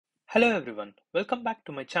Hello everyone, welcome back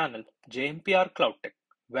to my channel JMPR Cloud Tech,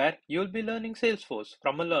 where you'll be learning Salesforce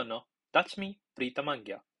from a learner. That's me, Preetham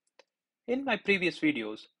Angya. In my previous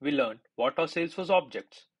videos, we learned what are Salesforce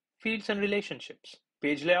objects, fields and relationships,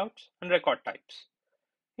 page layouts, and record types.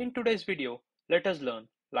 In today's video, let us learn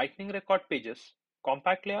Lightning record pages,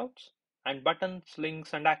 compact layouts, and buttons,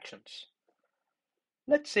 links, and actions.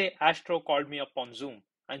 Let's say Astro called me up on Zoom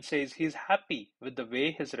and says he's happy with the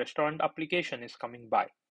way his restaurant application is coming by.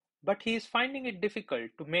 But he is finding it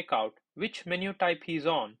difficult to make out which menu type he is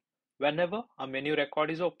on whenever a menu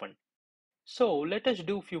record is opened. So let us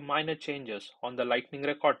do a few minor changes on the Lightning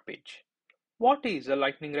record page. What is a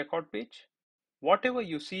Lightning record page? Whatever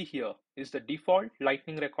you see here is the default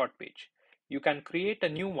Lightning record page. You can create a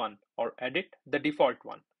new one or edit the default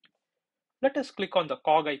one. Let us click on the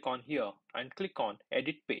cog icon here and click on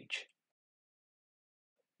Edit Page.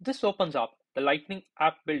 This opens up the Lightning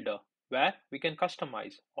App Builder where we can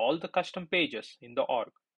customize all the custom pages in the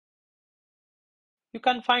org. You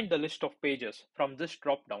can find the list of pages from this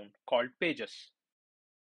drop-down called Pages.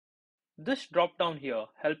 This drop-down here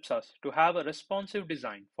helps us to have a responsive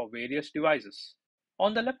design for various devices.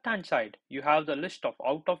 On the left-hand side, you have the list of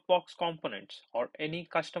out-of-box components or any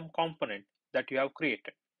custom component that you have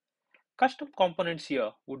created. Custom components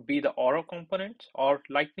here would be the Aura components or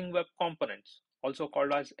Lightning Web components, also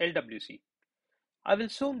called as LWC. I will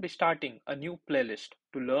soon be starting a new playlist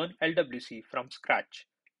to learn LWC from scratch.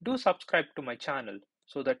 Do subscribe to my channel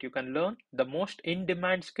so that you can learn the most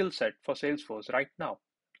in-demand skill set for Salesforce right now.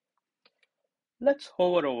 Let's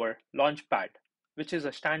hover over Launchpad, which is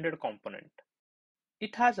a standard component.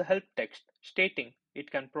 It has a help text stating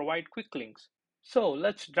it can provide quick links, so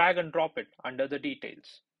let's drag and drop it under the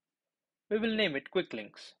details. We will name it Quick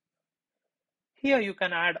Links. Here you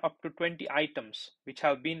can add up to 20 items which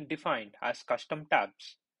have been defined as custom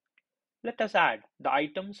tabs. Let us add the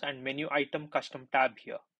Items and Menu Item custom tab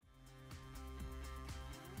here.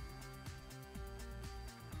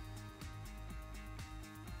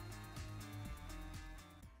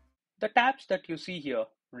 The tabs that you see here,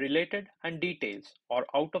 Related and Details, or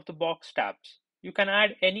out-of-the-box tabs, you can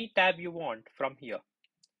add any tab you want from here.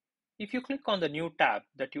 If you click on the new tab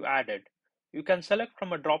that you added, you can select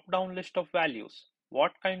from a drop-down list of values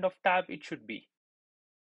what kind of tab it should be.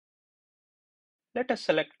 Let us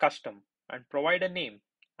select Custom and provide a name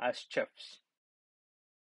as Chefs.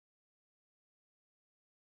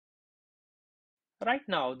 Right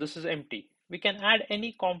now this is empty. We can add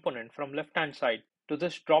any component from left-hand side to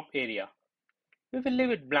this drop area. We will leave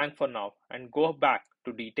it blank for now and go back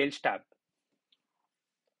to Details tab.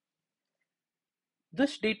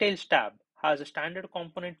 This Details tab has a standard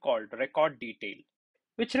component called Record Detail,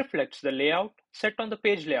 which reflects the layout set on the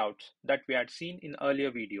page layouts that we had seen in earlier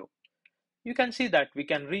video. You can see that we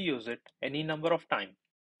can reuse it any number of times.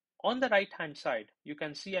 On the right hand side, you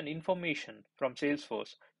can see an information from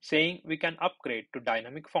Salesforce saying we can upgrade to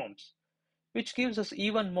dynamic forms, which gives us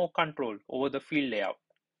even more control over the field layout.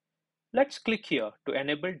 Let's click here to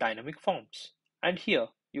enable dynamic forms. And here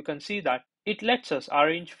you can see that it lets us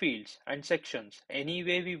arrange fields and sections any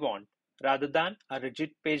way we want rather than a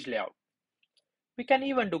rigid page layout. We can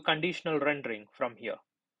even do conditional rendering from here.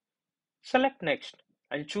 Select Next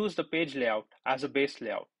and choose the page layout as a base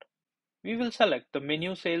layout. We will select the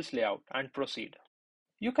menu sales layout and proceed.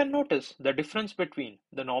 You can notice the difference between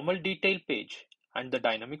the normal detail page and the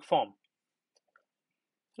dynamic form.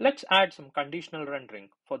 Let's add some conditional rendering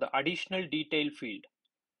for the additional detail field.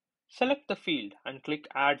 Select the field and click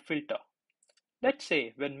Add Filter. Let's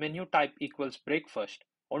say when menu type equals breakfast,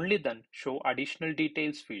 only then show additional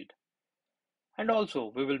details field. And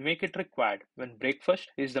also we will make it required when breakfast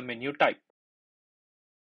is the menu type.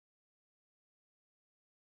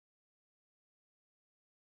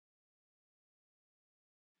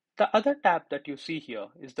 The other tab that you see here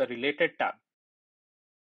is the Related tab.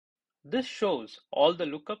 This shows all the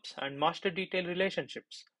lookups and master detail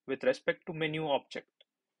relationships with respect to menu object.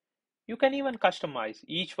 You can even customize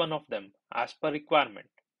each one of them as per requirement,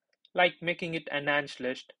 like making it enhanced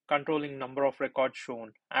list, controlling number of records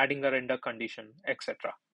shown, adding a render condition,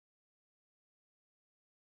 etc.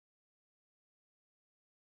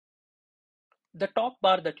 The top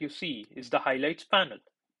bar that you see is the Highlights panel,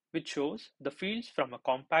 which shows the fields from a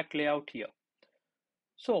compact layout here.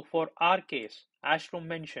 So for our case, Astro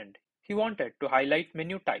mentioned he wanted to highlight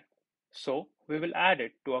menu type, so we will add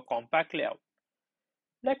it to a compact layout.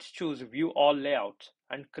 Let's choose View All Layouts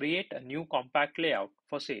and create a new compact layout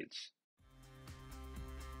for sales.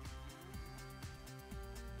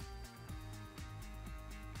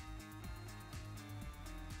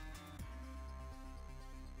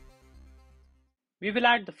 We will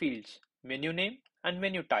add the fields menu name and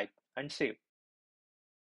menu type and save.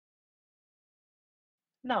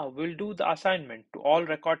 Now we'll do the assignment to all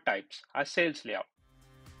record types as sales layout.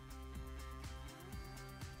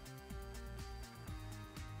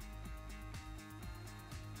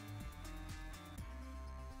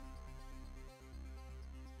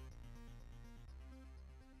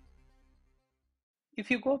 If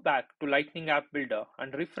you go back to Lightning App Builder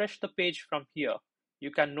and refresh the page from here, you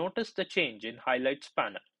can notice the change in Highlights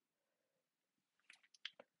panel.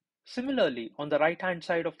 Similarly, on the right-hand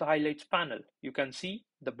side of the Highlights panel, you can see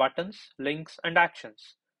the buttons, links, and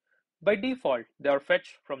actions. By default, they are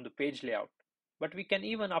fetched from the page layout, but we can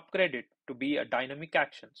even upgrade it to be a dynamic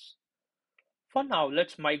actions. For now,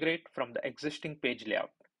 let's migrate from the existing page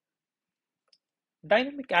layout.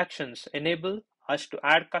 Dynamic actions enable us to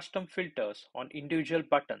add custom filters on individual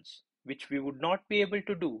buttons, which we would not be able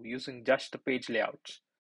to do using just the page layouts.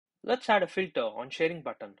 Let's add a filter on sharing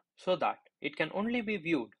button so that it can only be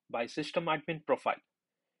viewed by system admin profile.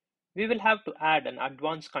 We will have to add an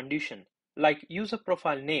advanced condition like user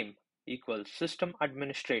profile name equals system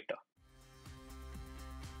administrator.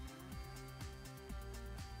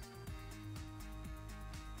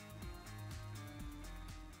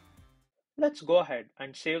 Let's go ahead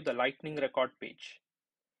and save the Lightning record page.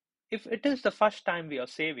 If it is the first time we are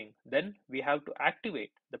saving, then we have to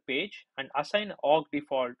activate the page and assign org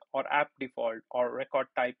default or app default or record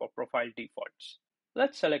type or profile defaults.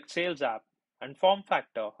 Let's select Sales App and form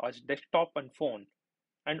factor as desktop and phone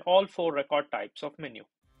and all four record types of menu.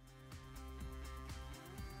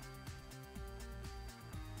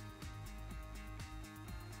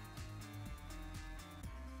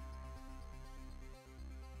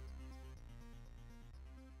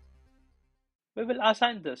 We will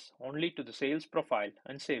assign this only to the sales profile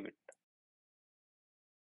and save it.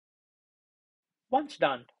 Once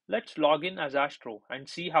done, let's log in as Astro and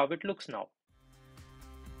see how it looks now.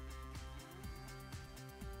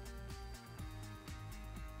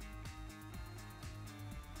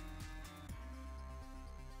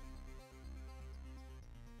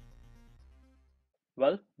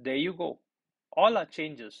 Well, there you go. All our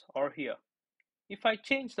changes are here. If I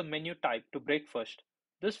change the menu type to breakfast,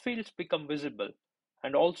 this fields become visible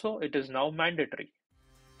and also it is now mandatory.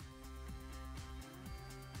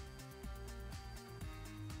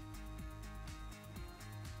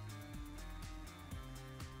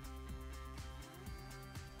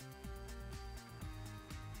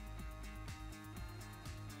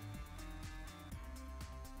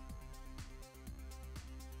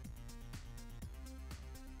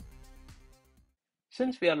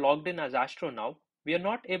 Since we are logged in as Astro now, we are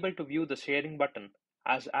not able to view the sharing button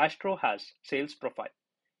as Astro has sales profile.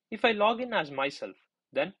 If I log in as myself,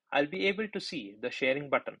 then I'll be able to see the sharing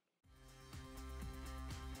button.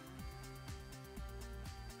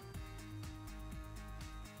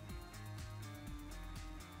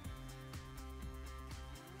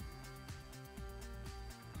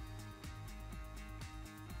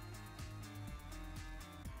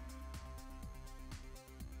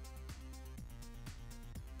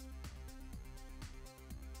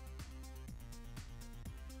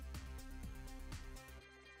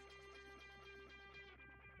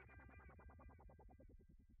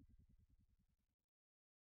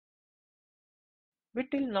 We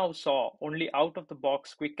till now saw only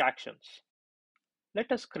out-of-the-box quick actions. Let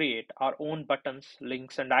us create our own buttons,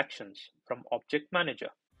 links, and actions from Object Manager.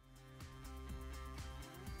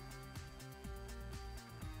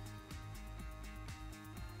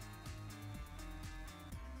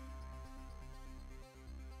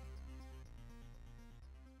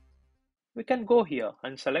 We can go here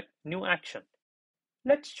and select New Action.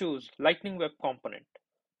 Let's choose Lightning Web Component.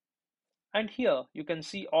 And here you can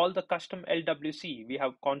see all the custom LWC we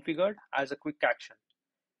have configured as a quick action.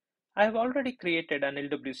 I have already created an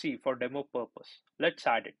LWC for demo purpose. Let's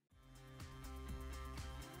add it.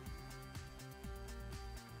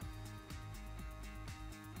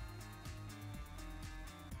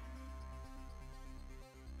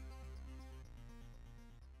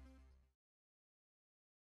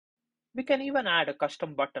 We can even add a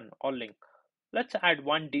custom button or link. Let's add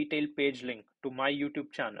one detailed page link to my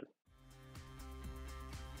YouTube channel.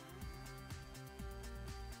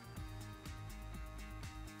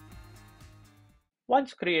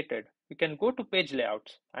 Once created, we can go to page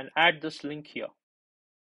layouts and add this link here.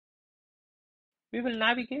 We will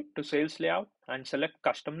navigate to sales layout and select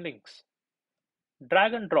custom links.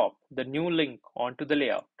 Drag and drop the new link onto the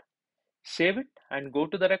layout. Save it and go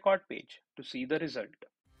to the record page to see the result.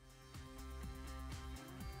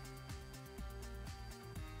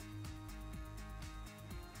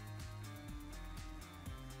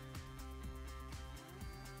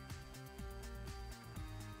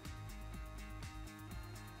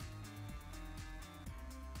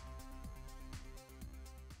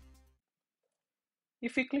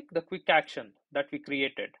 If we click the quick action that we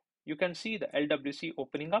created, you can see the LWC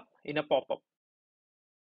opening up in a pop-up.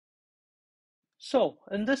 So,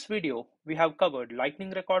 in this video, we have covered Lightning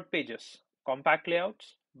record pages, compact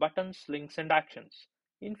layouts, buttons, links, and actions.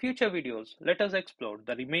 In future videos, let us explore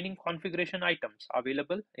the remaining configuration items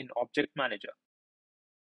available in Object Manager.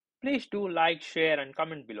 Please do like, share, and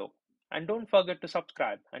comment below. And don't forget to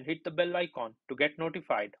subscribe and hit the bell icon to get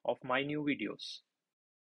notified of my new videos.